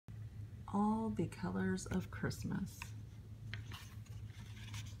all the colors of Christmas.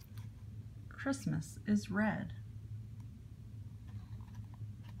 Christmas is red.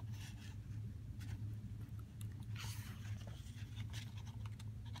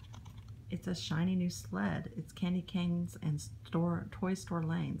 It's a shiny new sled. It's candy canes and toy store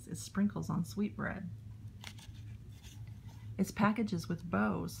lanes. It's sprinkles on sweetbread. It's packages with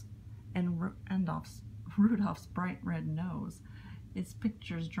bows and Rudolph's bright red nose. It's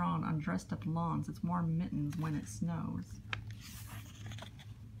pictures drawn on dressed up lawns. It's warm mittens when it snows.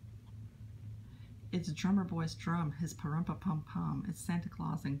 It's drummer boy's drum, his parumpa pum pum. It's Santa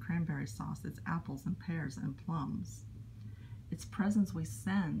Claus and cranberry sauce. It's apples and pears and plums. It's presents we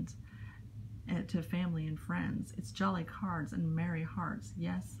send to family and friends. It's jolly cards and merry hearts.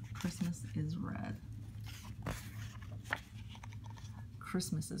 Yes, Christmas is red.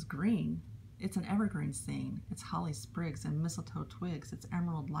 Christmas is green. It's an evergreen scene. It's holly sprigs and mistletoe twigs. It's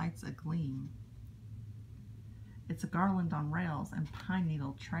emerald lights agleam. It's a garland on rails and pine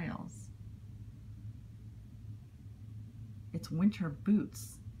needle trails. It's winter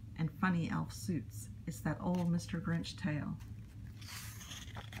boots and funny elf suits. It's that old Mr. Grinch tale.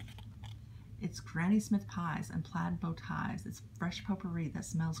 It's Granny Smith pies and plaid bow ties. It's fresh potpourri that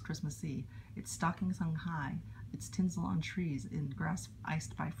smells Christmassy. It's stockings hung high. It's tinsel on trees in grass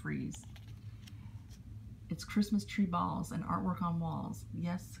iced by freeze. It's Christmas tree balls and artwork on walls.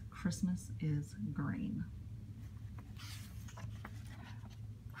 Yes, Christmas is green.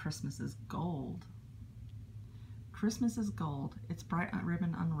 Christmas is gold. Christmas is gold. It's bright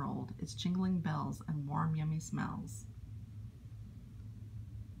ribbon unrolled. It's jingling bells and warm, yummy smells.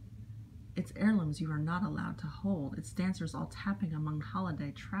 It's heirlooms you are not allowed to hold. It's dancers all tapping among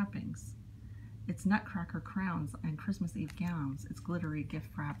holiday trappings. It's nutcracker crowns and Christmas Eve gowns. It's glittery gift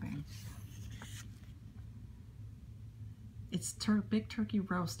wrapping. It's big turkey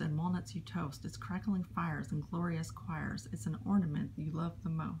roast and walnuts you toast. It's crackling fires and glorious choirs. It's an ornament you love the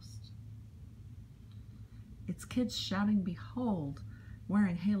most. It's kids shouting, behold,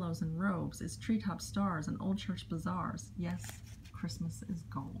 wearing halos and robes. It's treetop stars and old church bazaars. Yes, Christmas is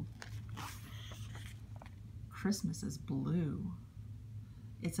gold. Christmas is blue.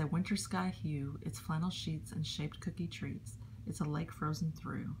 It's a winter sky hue. It's flannel sheets and shaped cookie treats. It's a lake frozen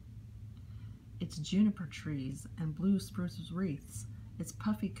through. It's juniper trees and blue spruce wreaths. It's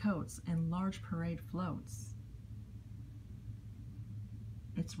puffy coats and large parade floats.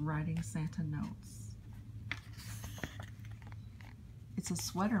 It's writing Santa notes. It's a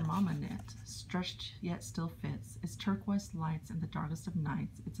sweater mama knit, stretched yet still fits. It's turquoise lights in the darkest of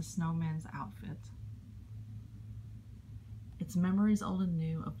nights. It's a snowman's outfit. It's memories old and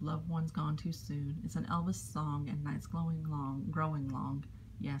new of loved ones gone too soon. It's an Elvis song and nights growing long.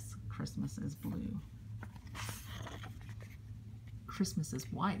 Yes, Christmas is blue. Christmas is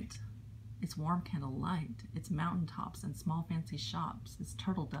white. It's warm candlelight. It's mountaintops and small fancy shops. It's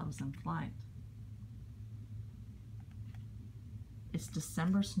turtle doves in flight. It's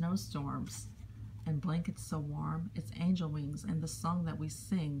December snowstorms and blankets so warm. It's angel wings and the song that we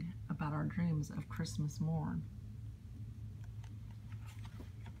sing about our dreams of Christmas morn.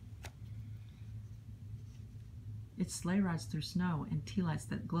 It's sleigh rides through snow and tea lights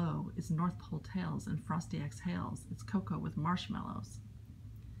that glow. It's North Pole tales and frosty exhales. It's cocoa with marshmallows.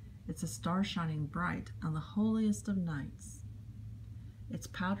 It's a star shining bright on the holiest of nights. It's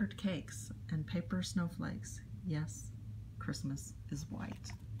powdered cakes and paper snowflakes. Yes, Christmas is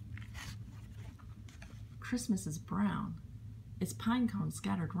white. Christmas is brown. It's pine cones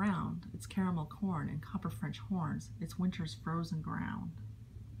scattered round. It's caramel corn and copper French horns. It's winter's frozen ground.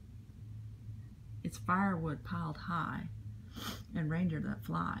 It's firewood piled high and reindeer that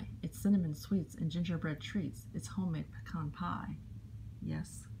fly. It's cinnamon sweets and gingerbread treats. It's homemade pecan pie.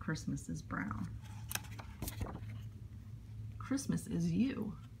 Yes, Christmas is brown. Christmas is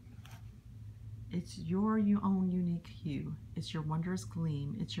you. It's your own unique hue. It's your wondrous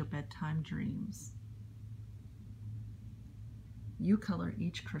gleam. It's your bedtime dreams. You color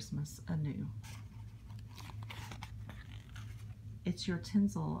each Christmas anew. It's your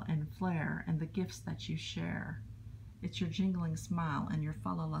tinsel and flair and the gifts that you share. It's your jingling smile and your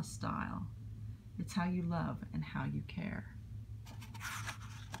fa-la-la style. It's how you love and how you care.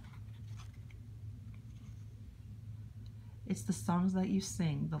 It's the songs that you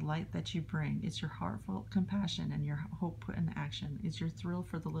sing, the light that you bring. It's your heartfelt compassion and your hope put in action. It's your thrill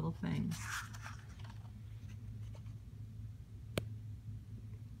for the little things.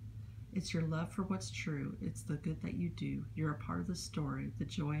 It's your love for what's true. It's the good that you do. You're a part of the story, the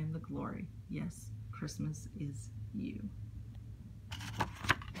joy and the glory. Yes, Christmas is you.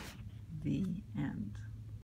 The end.